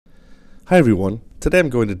Hi everyone, today I'm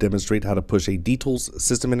going to demonstrate how to push a dtools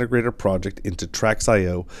system integrator project into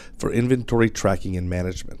TRXio for inventory tracking and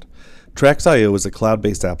management. TRXio is a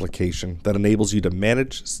cloud-based application that enables you to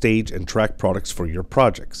manage, stage, and track products for your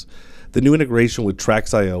projects. The new integration with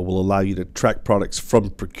TRXio will allow you to track products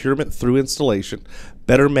from procurement through installation,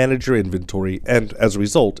 better manage your inventory, and as a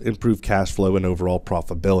result, improve cash flow and overall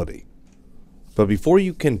profitability. But before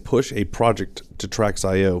you can push a project to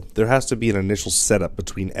TRXio, there has to be an initial setup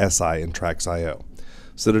between SI and TRXio.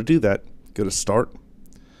 So to do that, go to Start,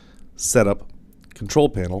 Setup, Control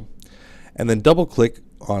Panel, and then double-click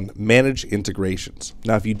on Manage Integrations.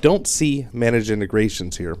 Now, if you don't see Manage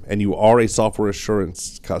Integrations here, and you are a software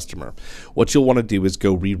assurance customer, what you'll want to do is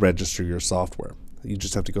go re-register your software. You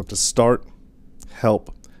just have to go up to Start,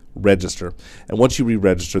 Help, Register, and once you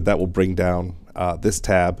re-register, that will bring down this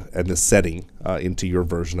tab and this setting into your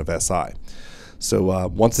version of SI. So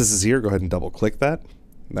once this is here, go ahead and double click that,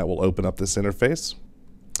 and that will open up this interface.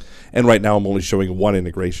 And right now I'm only showing one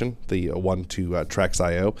integration, the one to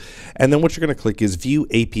TRXio, and then what you're going to click is View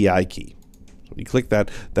API Key. When you click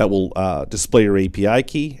that, that will display your API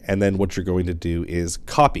key, and then what you're going to do is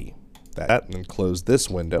copy that and then close this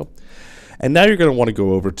window. And now you're going to want to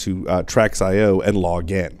go over to TRXio and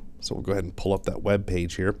log in. So we'll go ahead and pull up that web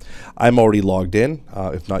page here. I'm already logged in.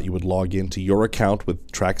 If not, you would log into your account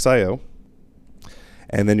with TRXio.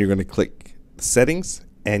 And then you're going to click Settings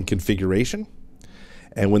and Configuration.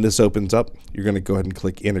 And when this opens up, you're going to go ahead and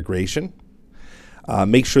click Integration.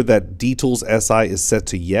 Make sure that dtools SI is set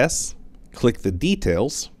to Yes. Click the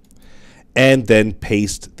details. And then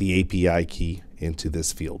paste the API key into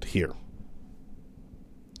this field here.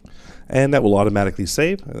 And that will automatically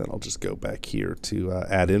save, and then I'll just go back here to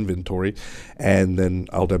add inventory, and then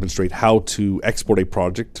I'll demonstrate how to export a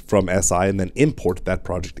project from SI and then import that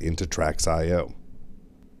project into TRXio.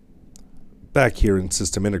 Back here in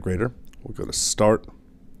System Integrator, we'll go to Start,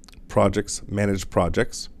 Projects, Manage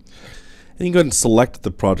Projects, and you can go ahead and select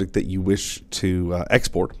the project that you wish to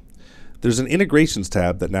export. There's an Integrations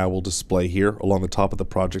tab that now will display here along the top of the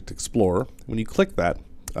Project Explorer. When you click that,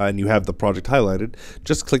 and you have the project highlighted,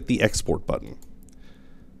 just click the Export button.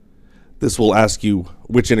 This will ask you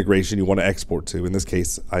which integration you want to export to. In this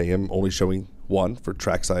case, I am only showing one for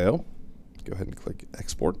TRXio. Go ahead and click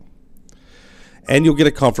Export. And you'll get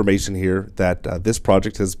a confirmation here that this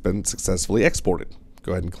project has been successfully exported.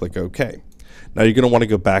 Go ahead and click OK. Now you're going to want to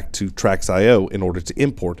go back to TRXio in order to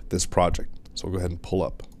import this project. So we'll go ahead and pull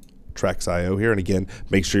up TRXio here. And again,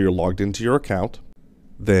 make sure you're logged into your account.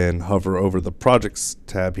 Then hover over the Projects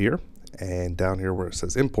tab here, and down here where it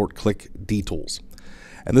says Import, click dtools.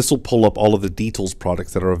 And this will pull up all of the dtools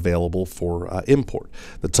products that are available for import,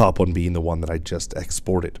 the top one being the one that I just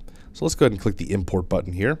exported. So let's go ahead and click the Import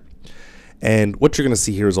button here. And what you're going to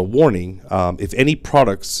see here is a warning. If any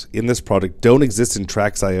products in this project don't exist in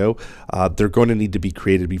TRXio, they're going to need to be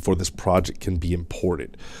created before this project can be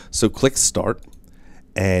imported. So click Start.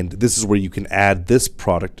 And this is where you can add this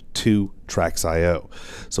product to TRXio.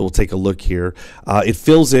 So we'll take a look here. It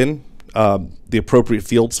fills in the appropriate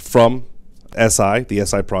fields from SI, the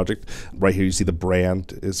SI project. Right here you see the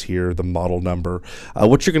brand is here, the model number.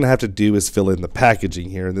 What you're going to have to do is fill in the packaging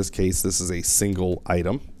here. In this case, this is a single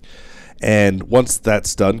item. And once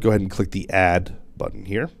that's done, go ahead and click the Add button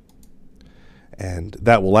here. And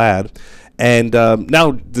that will add. And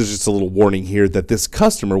now there's just a little warning here that this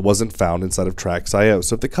customer wasn't found inside of TRXio.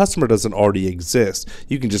 So if the customer doesn't already exist,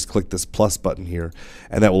 you can just click this plus button here,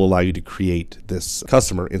 and that will allow you to create this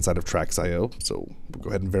customer inside of TRXio. So we'll go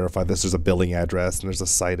ahead and verify this. There's a billing address, and there's a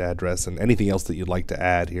site address, and anything else that you'd like to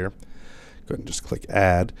add here. Go ahead and just click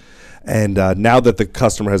Add. And now that the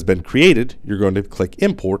customer has been created, you're going to click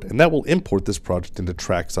Import, and that will import this project into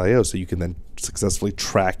TRXio so you can then successfully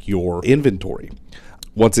track your inventory.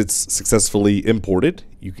 Once it's successfully imported,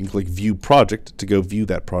 you can click View Project to go view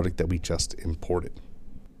that project that we just imported.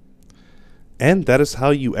 And that is how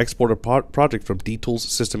you export a project from dtools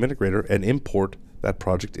System Integrator and import that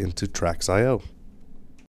project into TRXio.